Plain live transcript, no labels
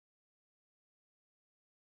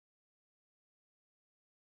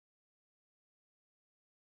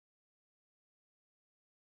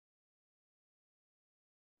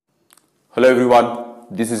Hello everyone,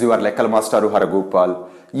 this is your Lekkala master Haragopal.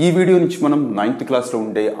 ఈ video నుంచి మనం 9th క్లాస్ లో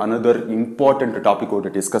ఉండే అనదర్ ఇంపార్టెంట్ టాపిక్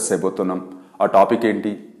ఒకటి డిస్కస్ చేయబోతున్నాం. ఆ టాపిక్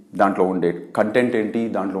ఏంటి, దాంట్లో ఉండే కంటెంట్ ఏంటి,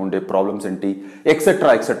 దాంట్లో ఉండే ప్రాబ్లమ్స్ ఏంటి,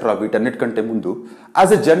 ఎక్సెట్రా వీటన్నిటికంటే ముందు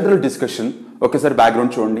యాజ్ ఎ జనరల్ డిస్కషన్ ఒకసారి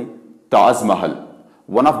బ్యాక్గ్రౌండ్ చూడండి. Taj Mahal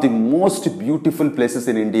one of the most beautiful places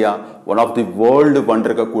in India, one of the world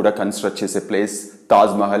wonder ga kuda construct chese place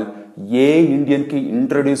Taj Mahal. A Indian కి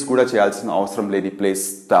ఇంట్రడ్యూస్ కూడా చేయాల్సిన అవసరం లేని ప్లేస్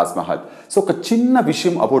తాజ్ మహల్. సో ఒక చిన్న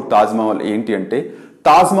విషయం అబౌట్ తాజ్ మహల్ ఏంటి అంటే,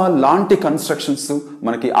 తాజ్ మహల్ లాంటి కన్స్ట్రక్షన్స్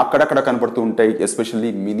మనకి అక్కడక్కడ కనపడుతూ ఉంటాయి.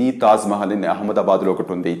 Especially mini Taj Mahal in Ahmedabad లో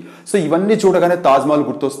ఒకటి ఉంది. సో ఇవన్నీ చూడగానే తాజ్ మహల్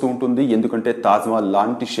గుర్తొస్తూ ఉంటుంది, ఎందుకంటే తాజ్ మహల్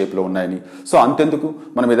లాంటి షేప్ లో ఉన్నాయని. సో అంతెందుకు,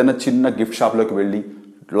 మనం ఏదైనా చిన్న గిఫ్ట్ షాప్ లోకి వెళ్ళి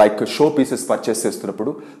లైక్ షో పీసెస్ పర్చేస్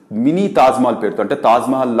చేస్తున్నప్పుడు మినీ తాజ్ మహల్ పేరుతో, అంటే తాజ్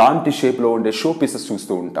మహల్ లాంటి షేప్ లో ఉండే షో పీసెస్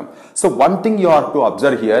చూస్తూ ఉంటాం. So one thing you have to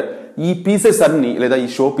observe here, ఈ పీసెస్ అన్ని లేదా ఈ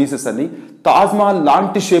షో పీసెస్ అన్ని తాజ్ మహల్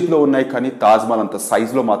లాంటి షేప్ లో ఉన్నాయి, కానీ తాజ్ మహల్ అంత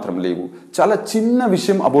సైజ్ లో మాత్రం లేవు. చాలా చిన్న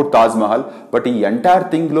విషయం అబౌట్ తాజ్ మహల్. బట్ ఈ ఎంటైర్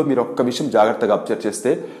థింగ్ లో మీరు ఒక్క విషయం జాగ్రత్తగా అబ్జర్వ్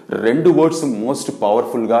చేస్తే, రెండు వర్డ్స్ మోస్ట్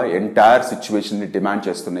పవర్ఫుల్ గా ఎంటైర్ సిచ్యువేషన్ ని డిమాండ్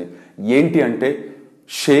చేస్తున్నాయి. ఏంటి అంటే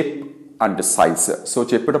షేప్ అండ్ సైజ్. సో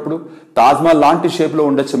చెప్పేటప్పుడు తాజ్ మహల్ లాంటి షేప్ లో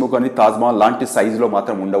ఉండొచ్చేమో, కానీ తాజ్ మహల్ లాంటి సైజ్ లో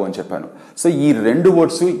మాత్రం ఉండవు అని చెప్పాను. సో ఈ రెండు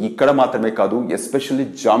వర్డ్స్ ఇక్కడ మాత్రమే కాదు, ఎస్పెషల్లీ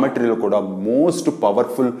జామెట్రీలో కూడా మోస్ట్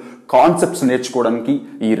పవర్ఫుల్ కాన్సెప్ట్స్ నేర్చుకోవడానికి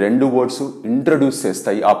ఈ రెండు వర్డ్స్ ఇంట్రడ్యూస్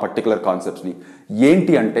చేస్తాయి ఆ పర్టికులర్ కాన్సెప్ట్స్ ని.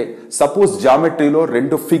 ఏంటి అంటే, సపోజ్ జామెట్రీలో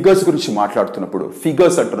రెండు ఫిగర్స్ గురించి మాట్లాడుతున్నప్పుడు,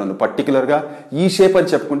 ఫిగర్స్ అంటున్నాను పర్టికులర్ గా ఈ షేప్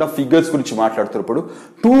అని చెప్పకుండా ఫిగర్స్ గురించి మాట్లాడుతున్నప్పుడు,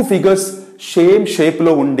 టూ ఫిగర్స్ సేమ్ షేప్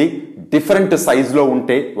లో ఉండి డిఫరెంట్ సైజ్ లో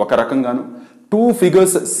ఉంటే ఒక రకంగాను, టూ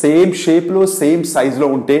ఫిగర్స్ సేమ్ షేప్ లో సేమ్ సైజ్ లో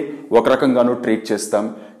ఉంటే ఒక రకంగాను ట్రీట్ చేస్తాం.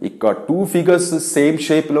 ఇక టూ ఫిగర్స్ సేమ్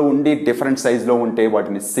షేప్ లో ఉండి డిఫరెంట్ సైజ్ లో ఉంటే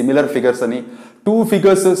వాటిని సిమిలర్ ఫిగర్స్ అని, two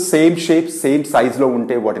figures same shape same size లో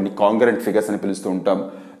ఉంటే వాటిని కాంగ్రుయెంట్ ఫిగర్స్ అని పిలుస్తూ ఉంటాం.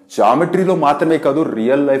 జామెట్రీలో మాత్రమే కాదు,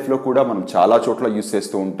 రియల్ లైఫ్ లో కూడా మనం చాలా చోట్ల యూజ్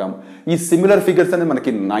చేస్తూ ఉంటాం. ఈ సిమిలర్ ఫిగర్స్ అనేది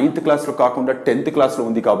మనకి 9th క్లాస్ లో కాకుండా 10th క్లాస్ లో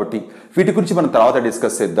ఉంది, కాబట్టి వీటి గురించి మనం తర్వాత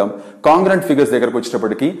డిస్కస్ చేద్దాం. కాంగ్రుయెంట్ ఫిగర్స్ దగ్గరకు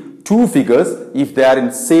వచ్చేటప్పటికి, two figures if they are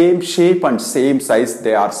in same shape and same size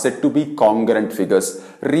they are set to be కాంగ్రుయెంట్ figures.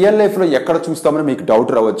 Real life లో ఎక్కడ చూస్తామని మీకు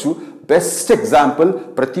డౌట్ రావచ్చు. బెస్ట్ ఎగ్జాంపుల్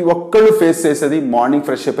ప్రతి ఒక్కళ్ళు ఫేస్ చేసేది, మార్నింగ్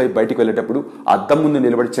ఫ్రెష్ అప్ అయి బయటికి వెళ్ళేటప్పుడు అద్దం ముందు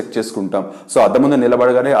నిలబడి చెక్ చేసుకుంటాం. సో అద్దం ముందు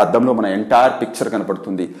నిలబడగానే అద్దంలో మన ఎంటైర్ పిక్చర్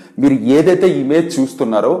కనపడుతుంది. మీరు ఏదైతే ఇమేజ్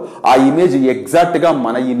చూస్తున్నారో ఆ ఇమేజ్ ఎగ్జాక్ట్ గా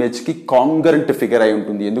మన ఇమేజ్ కి కాంగ్రుయెంట్ ఫిగర్ అయి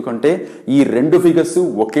ఉంటుంది. ఎందుకంటే ఈ రెండు ఫిగర్స్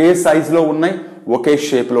ఒకే సైజ్ లో ఉన్నాయి, ఒకే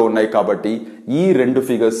షేప్ లో ఉన్నాయి, కాబట్టి ఈ రెండు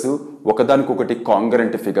ఫిగర్స్ ఒకదానికొకటి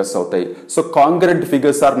కాంగ్రుయెంట్ ఫిగర్స్ అవుతాయి. So కాంగ్రుయెంట్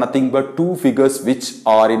figures are nothing but two figures which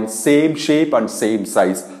are in same shape and same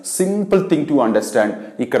size. Simple thing to understand.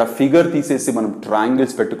 ఇక్కడ ఫిగర్ తీసేసి మనం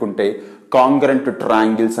ట్రయాంగిల్స్ పెట్టుకుంటే కాంగ్రుయెంట్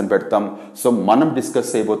ట్రయాంగిల్స్ అని పెడతాం. సో మనం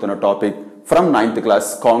డిస్కస్ చేయబోతున్న topic from 9th class,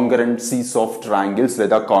 కాంగ్రుయెన్సీస్ of triangles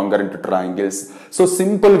లేదా కాంగ్రుయెంట్ ట్రయాంగిల్స్. సో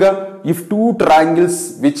సింపుల్ గా, if two triangles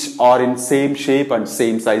which are in same shape and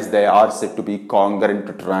same size they are set to be కాంగ్రుయెంట్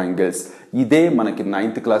triangles. ఇదే మనకి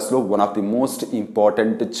 9th క్లాస్ లో one of the most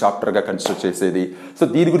important chapter గా consider చేసేది. So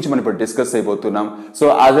దీని గురించి మనం ఇప్పుడు డిస్కస్ చేయబోతున్నాం. So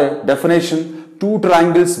as a definition, two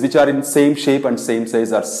triangles which are in same shape and same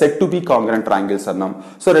size are said to be congruent triangles అన్నాం.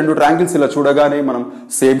 So రెండు ట్రయాంగిల్స్ ఇలా చూడగానే మనం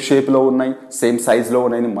సేమ్ షేప్ లో ఉన్నాయి, సేమ్ సైజ్ లో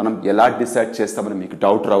ఉన్నాయని మనం ఎలా డిసైడ్ చేస్తామని మీకు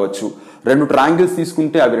డౌట్ రావచ్చు. రెండు ట్రయాంగిల్స్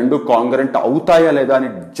తీసుకుంటే అవి రెండు కాంగ్రుయెంట్ అవుతాయా లేదా అని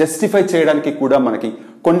జస్టిఫై చేయడానికి కూడా మనకి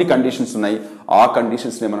కొన్ని కండిషన్స్ ఉన్నాయి. ఆ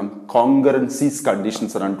కండిషన్స్ ని మనం కాంగ్రుయెన్సీస్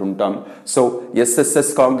కండిషన్స్ అని అంటుంటాం. సో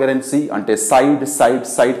ఎస్ఎస్ఎస్ కాంగ్రుయెన్సీ అంటే సైడ్ సైడ్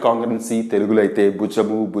సైడ్ కాంగ్రుయెన్సీ, తెలుగులో అయితే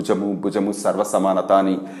భుజము భుజము భుజము సర్వసమానత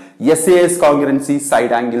అని. ఎస్ఏఎస్ కాంగ్రుయెన్సీ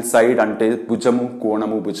సైడ్ యాంగిల్ సైడ్ అంటే భుజము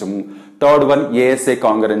కోణము భుజము. థర్డ్ వన్ ఏఎస్ఏ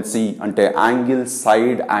కాంగ్రుయెన్సీ అంటే angle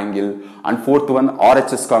side angle. And fourth one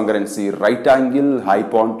RHS కాంగ్రుయెన్సీ right angle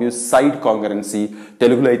హైపాంట్యూస్ side కాంగ్రుయెన్సీ,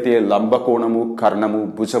 తెలుగులో అయితే లంబ కోణము కర్ణము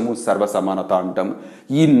భుజము సర్వసమానత అంటాం.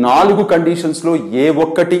 ఈ 4 కండిషన్స్ లో ఏ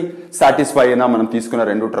ఒక్కటి సాటిస్ఫై అయినా మనం తీసుకున్న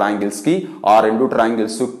రెండు ట్రయాంగిల్స్ కి ఆ రెండు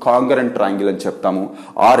ట్రయాంగిల్స్ కాంగ్రుయెంట్ ట్రయాంగిల్ అని చెప్తాము.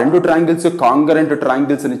 ఆ రెండు ట్రయాంగిల్స్ కాంగ్రుయెంట్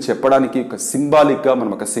ట్రయాంగిల్స్ అని చెప్పడానికి ఒక సింబాలిక్ గా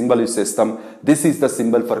మనం ఒక సింబల్ యూస్ చేస్తాం. This is the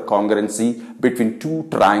symbol for కాంగ్రుయెన్సీ between two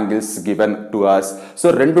triangles given to us. So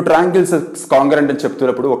రెండు ట్రయాంగిల్స్ కాంగ్రుయెంట్ అని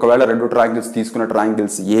చెప్తున్నప్పుడు, ఒకవేళ రెండు ట్రయాంగిల్స్ తీసుకున్న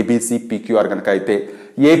ట్రయాంగిల్స్ ఏబిసి పిక్యూఆర్ కనుక అయితే,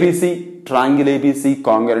 ABC triangle ABC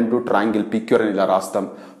కాంగ్రుయెంట్ to triangle PQR అని ఇలా రాస్తాం.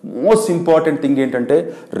 మోస్ట్ ఇంపార్టెంట్ థింగ్ ఏంటంటే,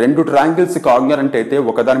 రెండు ట్రయాంగిల్స్ కాంగ్రుయెంట్ అయితే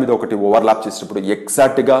ఒకదాని మీద ఒకటి ఓవర్లాప్ చేసేటప్పుడు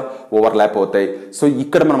ఎగ్జాక్ట్ గా ఓవర్లాప్ అవుతాయి. సో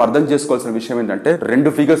ఇక్కడ మనం అర్థం చేసుకోవాల్సిన విషయం ఏంటంటే,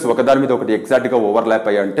 రెండు ఫిగర్స్ ఒకదాని మీద ఒకటి ఎగ్జాక్ట్ గా ఓవర్లాప్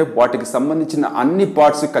అయ్యాయి అంటే వాటికి సంబంధించిన అన్ని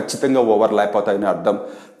పార్ట్స్ ఖచ్చితంగా ఓవర్లాప్ అవుతాయని అర్థం.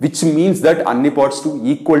 విచ్ మీన్స్ దట్ అన్ని parts to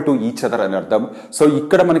equal to each other అని అర్థం. సో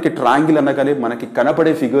ఇక్కడ మనకి ట్రయాంగిల్ అనగానే మనకి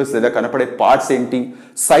కనపడే ఫిగర్స్ లేదా కనపడే పార్ట్స్ ఏంటి,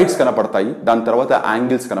 సైడ్స్ కనపడతాయి, దాని తర్వాత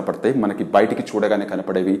యాంగిల్స్ కనపడతాయి. మనకి మనకి బయటికి చూడగానే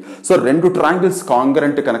కనపడేవి. సో రెండు ట్రయాంగిల్స్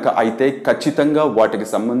కాంగ్రెంట్ కనుక అయితే ఖచ్చితంగా వాటికి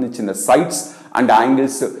సంబంధించిన sides and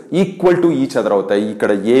angles equal to each other అవుతాయి.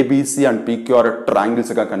 ఇక్కడ ఏబిసి అండ్ పిక్యూఆర్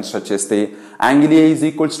ట్రయాంగిల్స్ గా కన్స్ట్రక్ట్ చేస్తే angle A is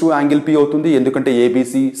equals to angle P అవుతుంది. ఎందుకంటే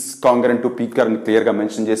ఏబిసి కాంగ్రెంట్ టు పిక్యూఆర్ అని క్లియర్ గా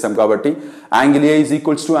మెన్షన్ చేశాం కాబట్టి angle A is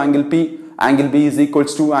equals to angle P, angle B is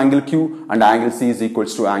equals to angle Q and angle C is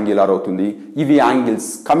equals to angle R అవుతుంది. ఇవి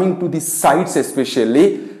angles. Coming to the sides especially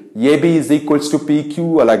AB is equals to PQ,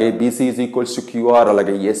 అలాగే BC is equals to QR,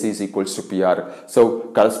 అలాగే AC is equals to PR. So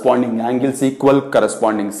corresponding angles equal,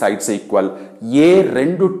 corresponding sides equal. ఏ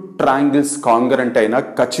రెండు triangles congruent అయినా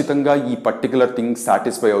ఖచ్చితంగా ఈ particular thing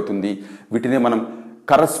satisfy అవుతుంది. వీటినే మనం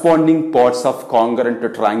corresponding parts of congruent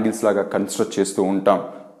triangles లాగా కన్స్ట్రక్ట్ చేస్తూ ఉంటాం.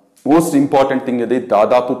 మోస్ట్ ఇంపార్టెంట్ థింగ్ ఇది,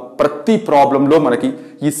 దాదాపు ప్రతి ప్రాబ్లంలో మనకి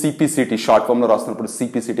ఈ సిపిసిటీ షార్ట్ ఫామ్ లో రాస్తున్నప్పుడు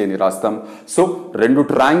సిపిసిటీ అని రాస్తాం. సో రెండు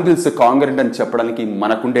ట్రయాంగిల్స్ కాంగ్రెంట్ అని చెప్పడానికి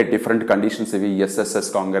మనకుండే డిఫరెంట్ కండిషన్స్ ఇవి: SSS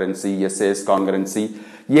కాంగ్రెన్సీ, SAs కాంగ్రెన్సీ,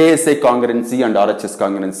 ASA కాంగ్రెన్సీ and RHS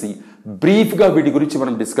కాంగ్రెన్సీ. Brief గా వీటి గురించి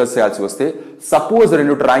మనం డిస్కస్ చేయాల్సి వస్తే, సపోజ్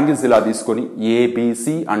రెండు ట్రయాంగిల్స్ ఇలా తీసుకొని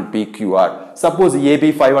ABC and PQR. Suppose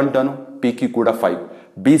AB 5 అంటాను, పిక్యూ కూడా 5.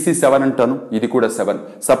 బీసీ 7 అంటాను, ఇది కూడా 7.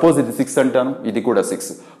 సపోజ్ ఇది 6 అంటాను, ఇది కూడా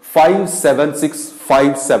 6. 5 7 6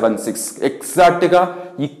 5 7 6. ఎగ్జాక్ట్ గా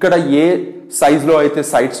ఇక్కడ ఏ సైజ్ లో అయితే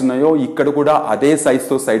సైడ్స్ ఉన్నాయో ఇక్కడ కూడా అదే సైజ్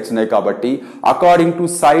తో సైడ్స్ ఉన్నాయి కాబట్టి అకార్డింగ్ టు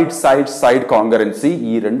సైడ్ కాంగ్రెన్సీ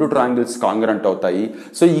ఈ రెండు ట్రయాంగిల్స్ కాంగ్రెంట్ అవుతాయి.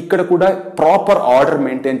 సో ఇక్కడ కూడా ప్రాపర్ ఆర్డర్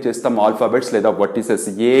మెయింటైన్ చేస్తాం, ఆల్ఫాబెట్స్ లేదా వర్టిసెస్.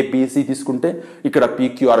 ఏబిసి తీసుకుంటే ఇక్కడ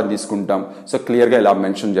పిక్యూఆర్ అని తీసుకుంటాం. సో క్లియర్ గా ఇలా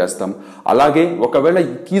మెన్షన్ చేస్తాం. అలాగే ఒకవేళ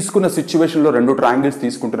తీసుకున్న సిచ్యువేషన్ లో రెండు ట్రయాంగిల్స్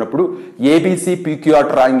తీసుకుంటున్నప్పుడు ఏబిసి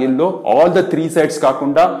పిక్యూఆర్ ట్రయాంగిల్ లో ఆల్ ద 3 సైడ్స్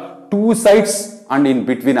కాకుండా 2 sides and in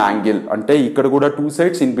between angle, అంటే ఇక్కడ కూడా 2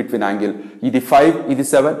 సైడ్స్ ఇన్ బిట్వీన్ యాంగిల్. ఇది 5, ఇది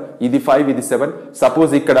 7, ఇది 5, ఇది 7.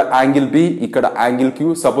 సపోజ్ ఇక్కడ యాంగిల్ బి, ఇక్కడ యాంగిల్ క్యూ.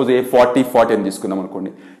 సపోజ్ ఏ 40 అని తీసుకున్నాం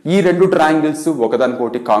అనుకోండి. ఈ రెండు ట్రయాంగిల్స్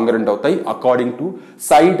ఒకదానికొకటి కాంగ్రెంట్ అవుతాయి according to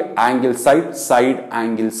side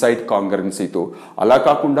angle side కాంగ్రెన్సీతో. అలా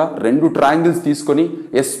కాకుండా రెండు ట్రయాంగిల్స్ తీసుకొని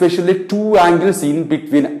especially 2 angles in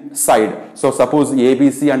between side. So suppose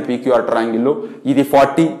ABC and PQR ట్రయాంగిల్లో ఇది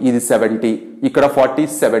 40, ఇది 70, ఇక్కడ 40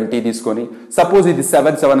 70 తీసుకొని సపోజ్ ఇది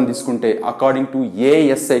 7 7 తీసుకుంటే అకార్డింగ్ టు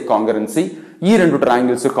ఏఎస్ఐ కాంగ్రెన్సీ ఈ రెండు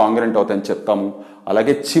ట్రయాంగిల్స్ కాంగ్రెంట్ అవుతాయని చెప్తాము.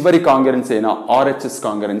 అలాగే చివరి కాంగ్రెన్సీ అయిన RHS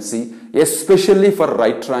కాంగ్రెన్సీ especially for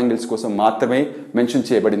right triangles కోసం మాత్రమే మెన్షన్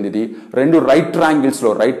చేయబడింది. ఇది రెండు రైట్ ట్రయాంగిల్స్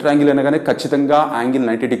లో, రైట్ ట్రయాంగిల్ అనగానే ఖచ్చితంగా యాంగిల్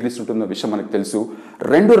 90 డిగ్రీస్ ఉంటున్న విషయం మనకు తెలుసు.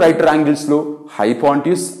 రెండు రైట్ ట్రయాంగిల్స్ లో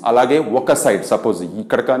హైపాంట్యూస్ అలాగే ఒక సైడ్ సపోజ్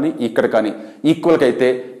ఇక్కడ కానీ ఈక్వల్ గా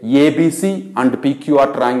అయితే ABC and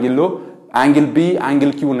PQR ట్రయాంగిల్లో angle B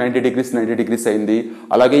angle Q 90 degrees అయింది.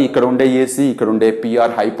 అలాగే ఇక్కడ ఉండే ఏసీ ఇక్కడ ఉండే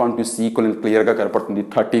పిఆర్ హైపాంట్యూస్ ఈక్వల్ క్లియర్ గా కనపడుతుంది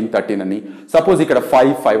 13 అని. సపోజ్ ఇక్కడ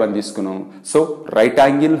 5 అని తీసుకున్నాం. సో రైట్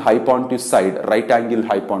యాంగిల్ హైపాంట్యూస్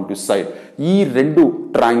సైడ్ ఈ రెండు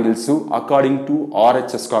ట్రయాంగిల్స్ అకార్డింగ్ టు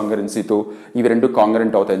ఆర్హెచ్ఎస్ కాంగ్రెన్సీతో ఇవి రెండు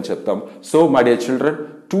కాంగ్రెంట్ అవుతాయని చెప్తాం. So my dear children,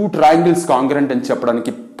 2 triangles congruent అని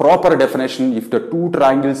చెప్పడానికి proper definition, if the 2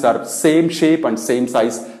 triangles are same shape and same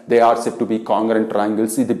size they are said to be congruent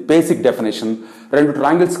triangles. ఇది basic definition. రెండు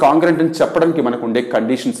triangles congruent అని చెప్పడానికి మనకు ఉండే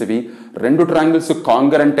కండిషన్స్ ఇవి. రెండు ట్రయాంగిల్స్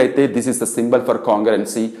కాంగ్రెంట్ అయితే this is the symbol for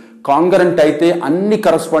కాంగ్రెన్సీ. Congruent అయితే అన్ని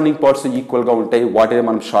కరస్పాండింగ్ పార్ట్స్ ఈక్వల్ గా ఉంటాయి. వాటిని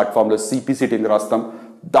మనం షార్ట్ ఫామ్ లో సిపిసిటీని రాస్తాం.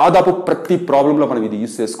 దాదాపు ప్రతి ప్రాబ్లంలో మనం ఇది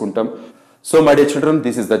యూజ్ చేసుకుంటాం. So my dear children,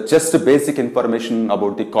 this is the just basic information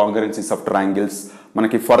about the congruencies of triangles.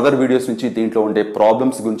 మనకి ఫర్దర్ వీడియోస్ నుంచి దీంట్లో ఉండే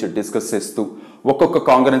ప్రాబ్లమ్స్ గురించి డిస్కస్ చేస్తూ ఒక్కొక్క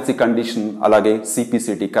కాంగ్రెన్సీ కండిషన్ అలాగే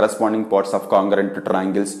CPCT corresponding parts of congruent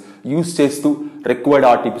triangles use చేస్తూ రిక్వైర్డ్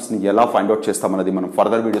ఆర్టికల్స్ ని ఎలా ఫైండ్ అవుట్ చేస్తామన్నది మనం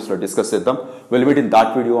ఫర్దర్ వీడియోస్ లో డిస్కస్ చేద్దాం. Will meet in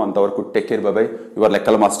that video. అంతవరకు take care, by by. Your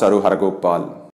లెక్కల మాస్టారు హరగోపాల్.